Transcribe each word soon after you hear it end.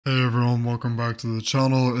Hey everyone, welcome back to the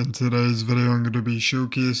channel. In today's video I'm going to be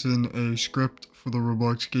showcasing a script for the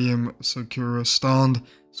Roblox game Sakura Stand.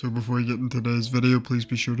 So before we get into today's video, please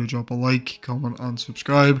be sure to drop a like, comment and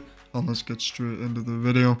subscribe, and let's get straight into the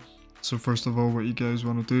video. So first of all, what you guys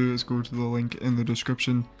want to do is go to the link in the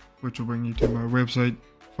description, which will bring you to my website.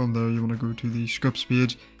 From there you want to go to the scripts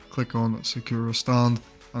page, click on Sakura Stand,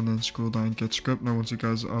 and then scroll down get script. Now once you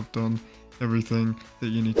guys have done everything that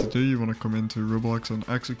you need to do, you want to come into Roblox and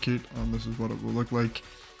execute, and this is what it will look like.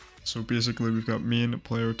 So basically we've got main,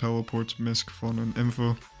 player, teleports, misc, fun and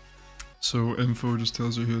info. So info just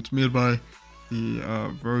tells you who it's made by, the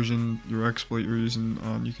version, your exploit you're using,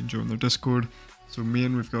 and you can join their Discord. So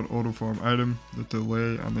main, we've got auto farm item, the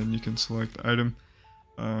delay, and then you can select item.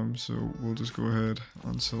 So we'll just go ahead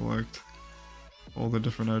and select all the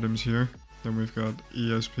different items here. Then we've got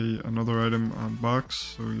ESP, another item, and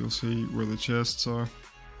box, so you'll see where the chests are,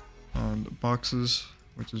 and boxes,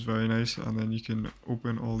 which is very nice. And then you can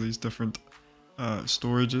open all these different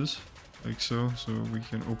storages, like so. So we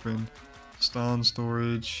can open stand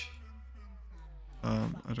storage. I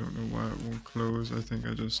don't know why it won't close. I think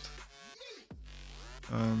I just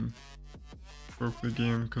broke the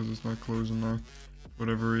game because it's not closing now, for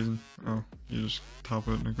whatever reason. Oh, you just tap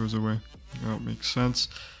it and it goes away. That makes sense.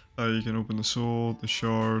 You can open the soul, the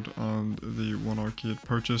shard, and the one arcade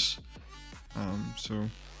purchase. So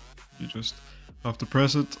you just have to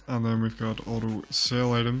press it, and then we've got auto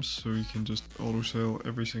sell items, so you can just auto sell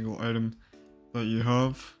every single item that you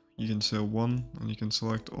have. You can sell one, and you can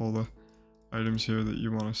select all the items here that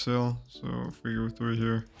you want to sell. So if we go through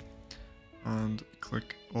here and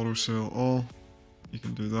click auto sell all, you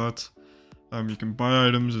can do that. You can buy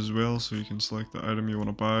items as well, so you can select the item you want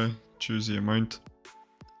to buy, choose the amount.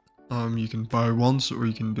 You can buy once, or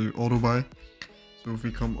you can do auto buy. So if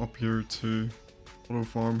we come up here to auto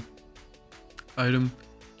farm item,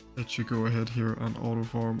 it should go ahead here and auto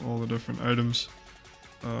farm all the different items.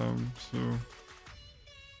 So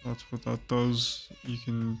that's what that does. You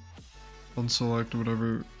can unselect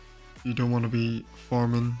whatever you don't want to be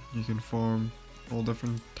farming. You can farm all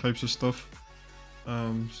different types of stuff.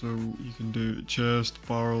 So you can do chest,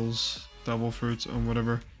 barrels, devil fruits, and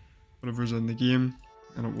whatever's in the game,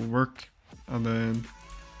 and it will work. And then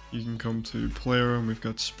you can come to player, and we've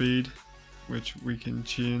got speed, which we can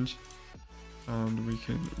change, and we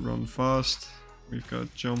can run fast. We've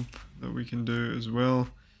got jump that we can do as well.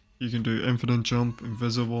 You can do infinite jump,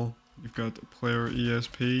 invisible. You've got player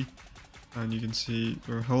ESP, and you can see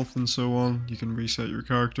their health and so on. You can reset your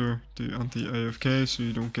character, do anti-AFK so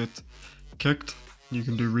you don't get kicked. You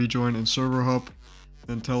can do rejoin and server hop.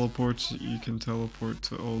 Then teleports, you can teleport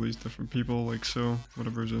to all these different people, like so,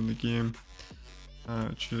 whatever's in the game.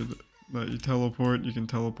 It should let you teleport. You can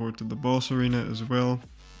teleport to the boss arena as well,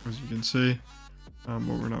 as you can see, but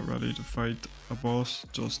we're not ready to fight a boss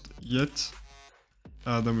just yet.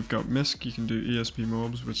 Then we've got misc. You can do ESP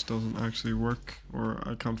mobs, which doesn't actually work, or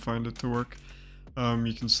I can't find it to work.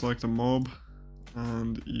 You can select a mob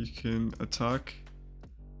and you can attack.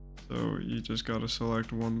 So you just gotta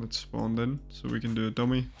select one that's spawned in. So we can do a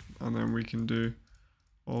dummy, and then we can do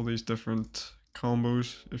all these different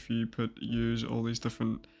combos. If you use all these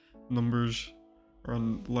different numbers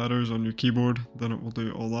and letters on your keyboard, then it will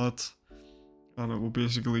do all that, and it will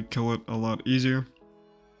basically kill it a lot easier.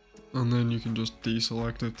 And then you can just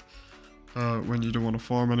deselect it when you don't want to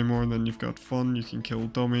farm anymore. And then you've got fun. You can kill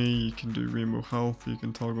dummy, you can do rainbow health, you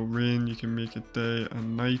can toggle rain, you can make it day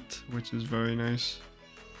and night, which is very nice.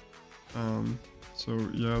 So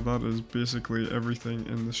yeah, that is basically everything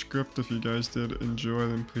in the script. If you guys did enjoy,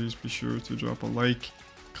 then please be sure to drop a like,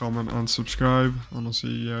 comment and subscribe, and I'll see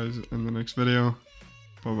you guys in the next video.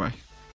 Bye bye.